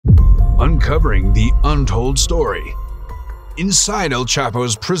uncovering the untold story. Inside El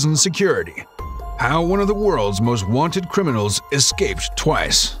Chapo's prison security, how one of the world's most wanted criminals escaped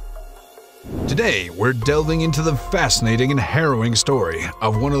twice. Today, we're delving into the fascinating and harrowing story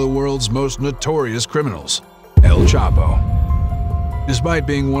of one of the world's most notorious criminals, El Chapo. Despite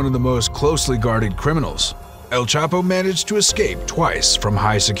being one of the most closely guarded criminals, El Chapo managed to escape twice from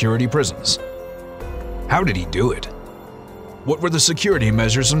high-security prisons. How did he do it? What were the security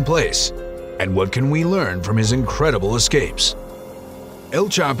measures in place? And what can we learn from his incredible escapes? El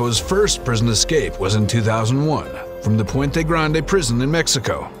Chapo's first prison escape was in 2001 from the Puente Grande prison in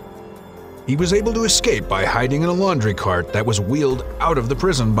Mexico. He was able to escape by hiding in a laundry cart that was wheeled out of the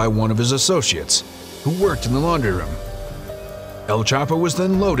prison by one of his associates, who worked in the laundry room. El Chapo was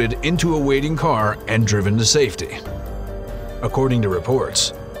then loaded into a waiting car and driven to safety. According to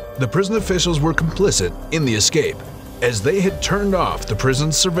reports, the prison officials were complicit in the escape, as they had turned off the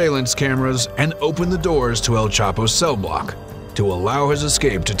prison's surveillance cameras and opened the doors to El Chapo's cell block to allow his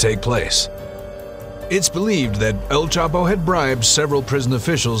escape to take place. It's believed that El Chapo had bribed several prison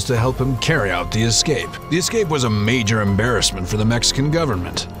officials to help him carry out the escape. The escape was a major embarrassment for the Mexican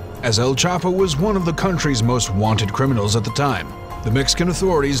government, as El Chapo was one of the country's most wanted criminals at the time. The Mexican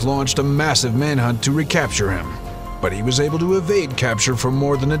authorities launched a massive manhunt to recapture him, but he was able to evade capture for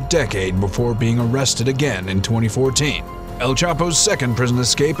more than a decade before being arrested again in 2014. El Chapo's second prison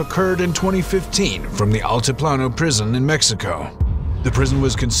escape occurred in 2015 from the Altiplano prison in Mexico. The prison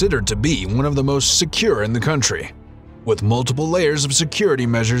was considered to be one of the most secure in the country, with multiple layers of security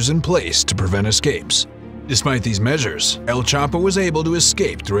measures in place to prevent escapes. Despite these measures, El Chapo was able to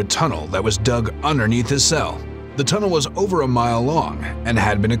escape through a tunnel that was dug underneath his cell. The tunnel was over a mile long and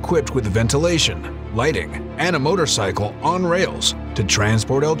had been equipped with ventilation, lighting, and a motorcycle on rails to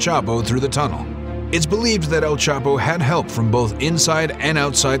transport El Chapo through the tunnel. It's believed that El Chapo had help from both inside and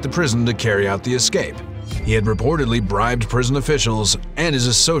outside the prison to carry out the escape. He had reportedly bribed prison officials, and his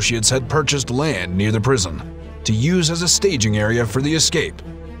associates had purchased land near the prison to use as a staging area for the escape.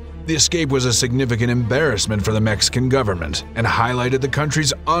 The escape was a significant embarrassment for the Mexican government and highlighted the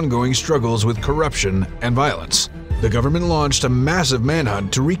country's ongoing struggles with corruption and violence. The government launched a massive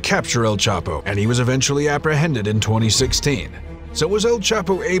manhunt to recapture El Chapo, and he was eventually apprehended in 2016. So was El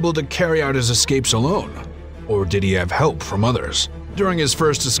Chapo able to carry out his escapes alone? Or did he have help from others? During his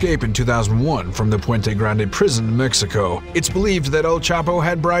first escape in 2001 from the Puente Grande prison in Mexico, it's believed that El Chapo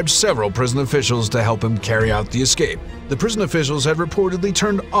had bribed several prison officials to help him carry out the escape. The prison officials had reportedly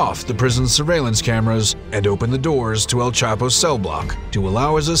turned off the prison's surveillance cameras and opened the doors to El Chapo's cell block to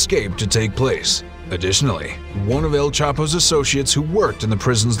allow his escape to take place. Additionally, one of El Chapo's associates who worked in the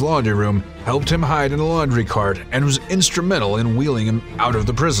prison's laundry room helped him hide in a laundry cart and was instrumental in wheeling him out of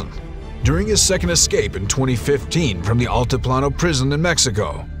the prison. During his second escape in 2015 from the Altiplano prison in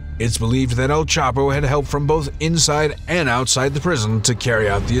Mexico, it's believed that El Chapo had help from both inside and outside the prison to carry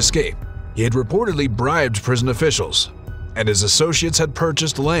out the escape. He had reportedly bribed prison officials, and his associates had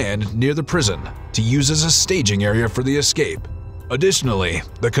purchased land near the prison to use as a staging area for the escape. Additionally,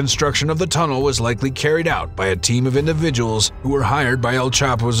 the construction of the tunnel was likely carried out by a team of individuals who were hired by El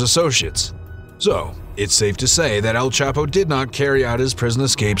Chapo's associates. So, it's safe to say that El Chapo did not carry out his prison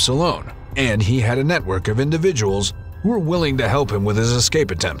escapes alone, and he had a network of individuals who were willing to help him with his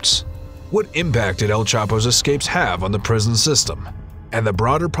escape attempts. What impact did El Chapo's escapes have on the prison system and the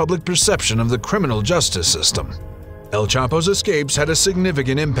broader public perception of the criminal justice system? El Chapo's escapes had a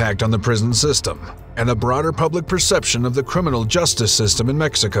significant impact on the prison system and the broader public perception of the criminal justice system in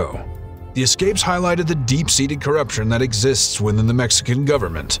Mexico. The escapes highlighted the deep-seated corruption that exists within the Mexican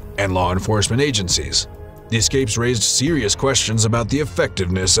government and law enforcement agencies. The escapes raised serious questions about the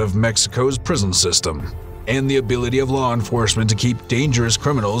effectiveness of Mexico's prison system and the ability of law enforcement to keep dangerous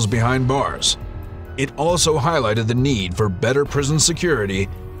criminals behind bars. It also highlighted the need for better prison security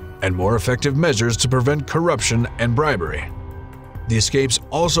and more effective measures to prevent corruption and bribery. The escapes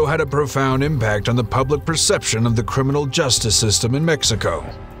also had a profound impact on the public perception of the criminal justice system in Mexico.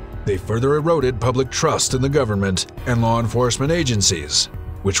 They further eroded public trust in the government and law enforcement agencies,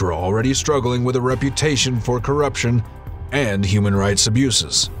 which were already struggling with a reputation for corruption and human rights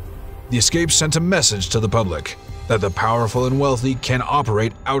abuses. The escape sent a message to the public that the powerful and wealthy can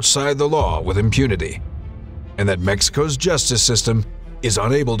operate outside the law with impunity, and that Mexico's justice system is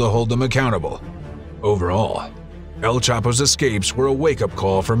unable to hold them accountable. Overall, El Chapo's escapes were a wake-up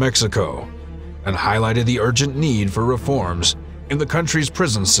call for Mexico and highlighted the urgent need for reforms in the country's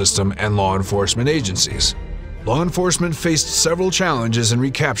prison system and law enforcement agencies. Law enforcement faced several challenges in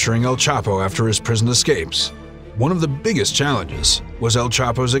recapturing El Chapo after his prison escapes. One of the biggest challenges was El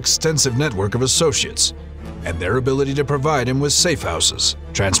Chapo's extensive network of associates, and their ability to provide him with safe houses,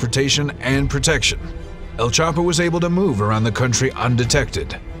 transportation, and protection, El Chapo was able to move around the country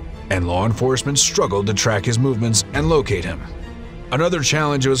undetected, and law enforcement struggled to track his movements and locate him. Another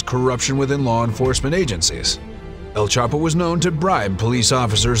challenge was corruption within law enforcement agencies. El Chapo was known to bribe police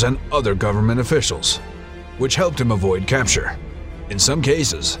officers and other government officials, which helped him avoid capture. In some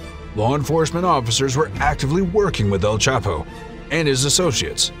cases, law enforcement officers were actively working with El Chapo and his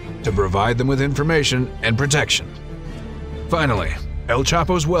associates to provide them with information and protection. Finally, El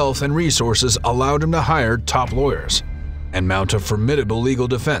Chapo's wealth and resources allowed him to hire top lawyers and mount a formidable legal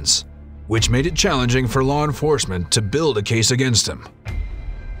defense, which made it challenging for law enforcement to build a case against him.